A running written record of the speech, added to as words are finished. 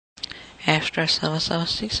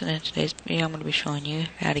Astra776, and in today's video I'm going to be showing you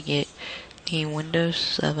how to get the Windows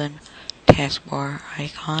 7 taskbar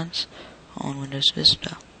icons on Windows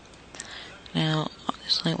Vista. Now,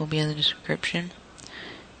 this link will be in the description.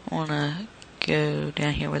 I want to go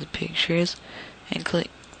down here where the picture is and click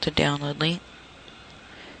the download link.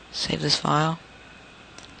 Save this file.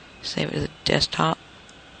 Save it to the desktop.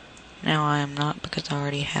 Now I am not, because I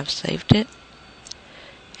already have saved it.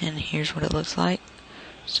 And here's what it looks like.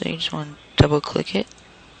 So you just want to double click it.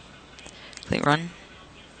 Click run.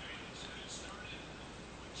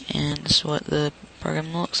 And this is what the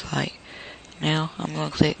program looks like. Now I'm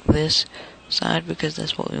going to click this side because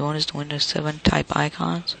that's what we want, is the Windows 7 type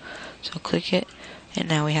icons. So click it, and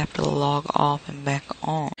now we have to log off and back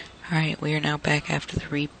on. Alright, we are now back after the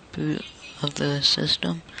reboot of the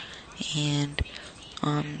system, and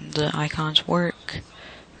the icons work.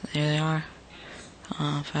 There they are.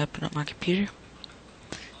 If I open up my computer,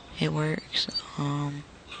 it works.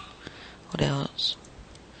 What else?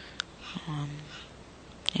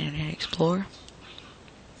 Internet Explorer.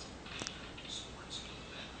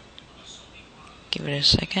 Give it a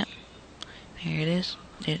second. There it is.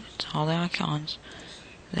 It's all the icons.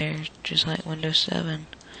 They're just like Windows 7.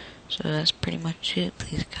 So that's pretty much it.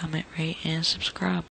 Please comment, rate, and subscribe.